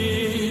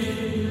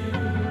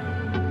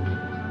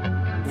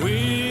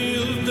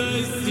 Will they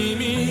see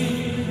me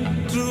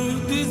through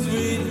this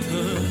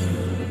winter?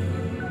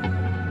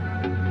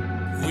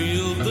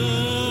 Will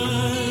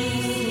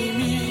they see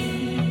me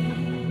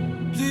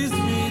this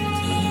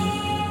winter?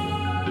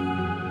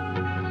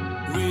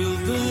 Will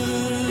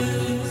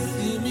they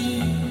see me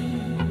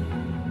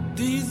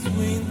this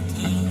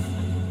winter?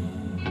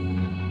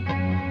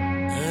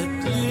 At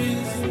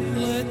least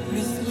let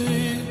me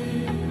sleep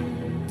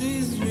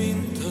this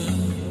winter.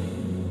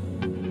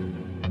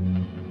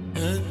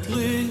 At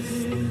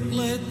least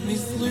let me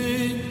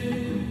sleep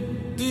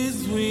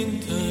this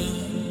winter.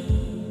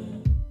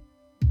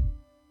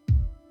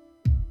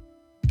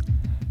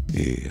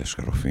 E a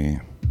chegar ao fim,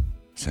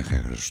 sem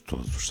regras,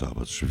 todos os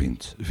sábados,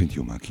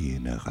 20-21 aqui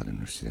na Rádio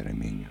Universitária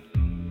Minho.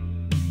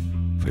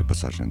 Foi a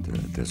passagem de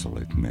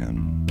Desolate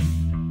Man,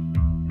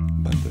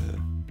 banda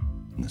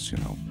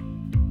nacional.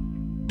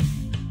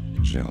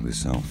 Já a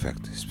audição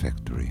FACTICE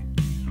FACTORY,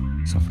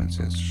 são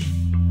franceses.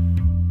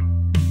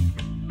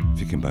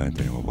 Fiquem bem,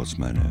 tenham uma boa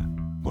semana,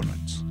 boa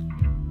noite.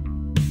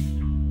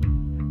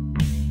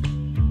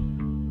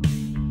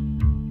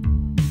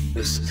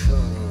 Es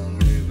kam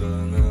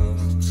über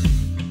Nacht,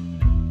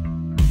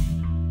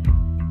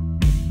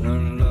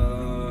 nun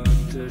lag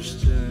der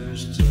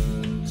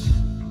Stillstand,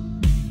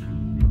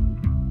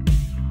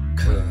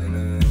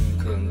 keinen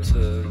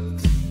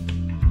Kontakt,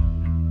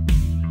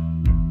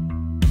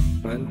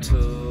 mein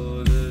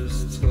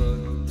Todestrakt,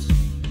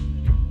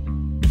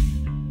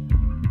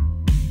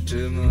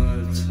 dem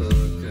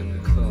Alltag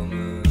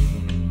entkommen,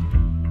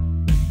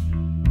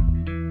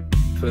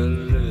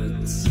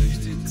 verliert sich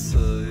die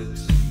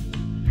Zeit.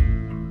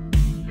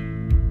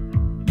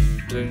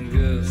 Denn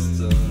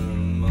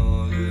gestern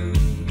Morgen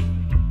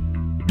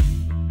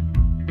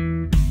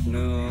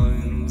nur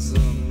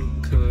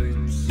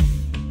Einsamkeit,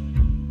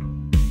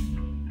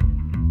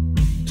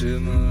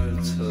 dem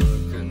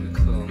Alltag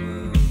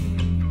entkommen,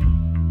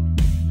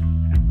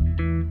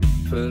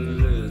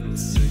 verliert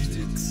sich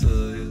die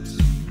Zeit.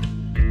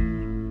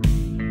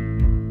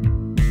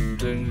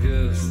 Denn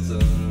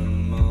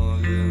gestern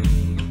Morgen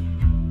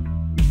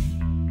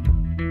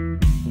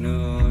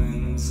nur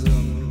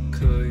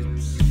Einsamkeit.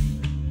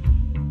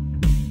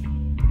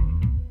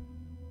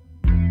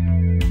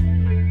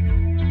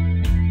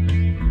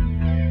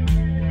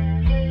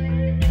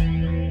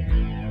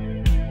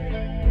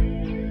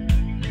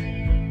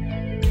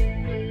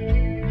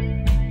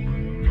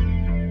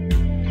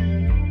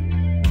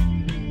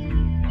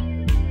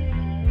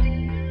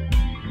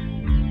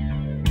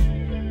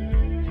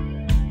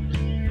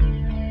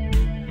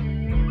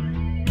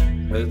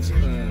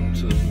 Getrennt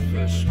und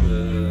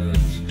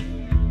versperrt,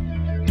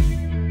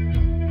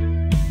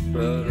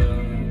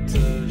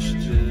 verdammter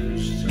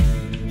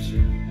Stillstand,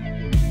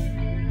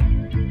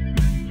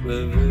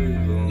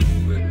 Bewegung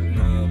wird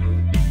knapp,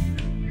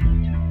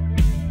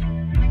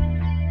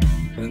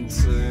 in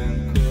 10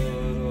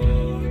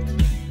 Quadrat.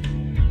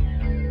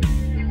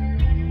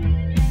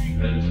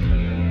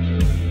 Getrennt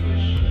und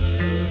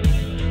versperrt,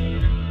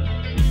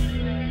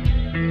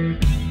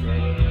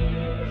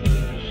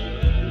 verdammter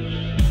Stillstand.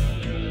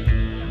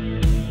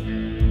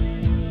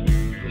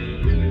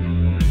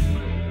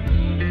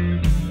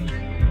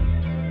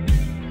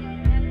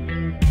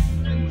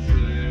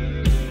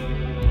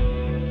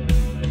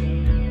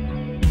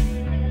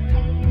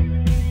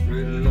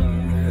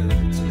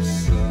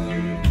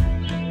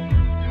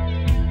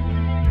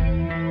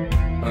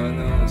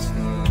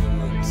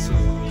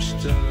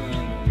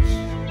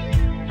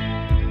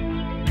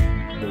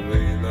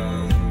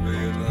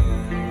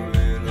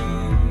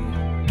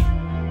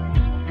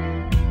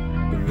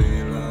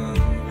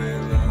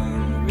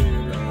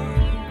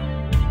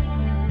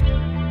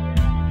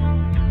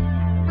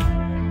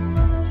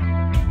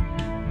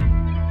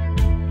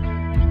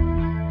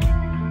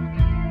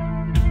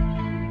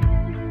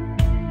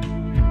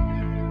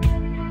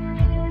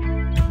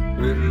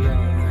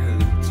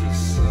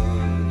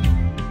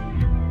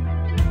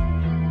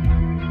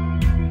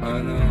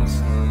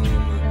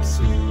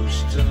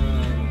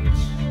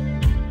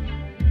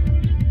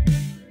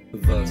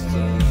 of us.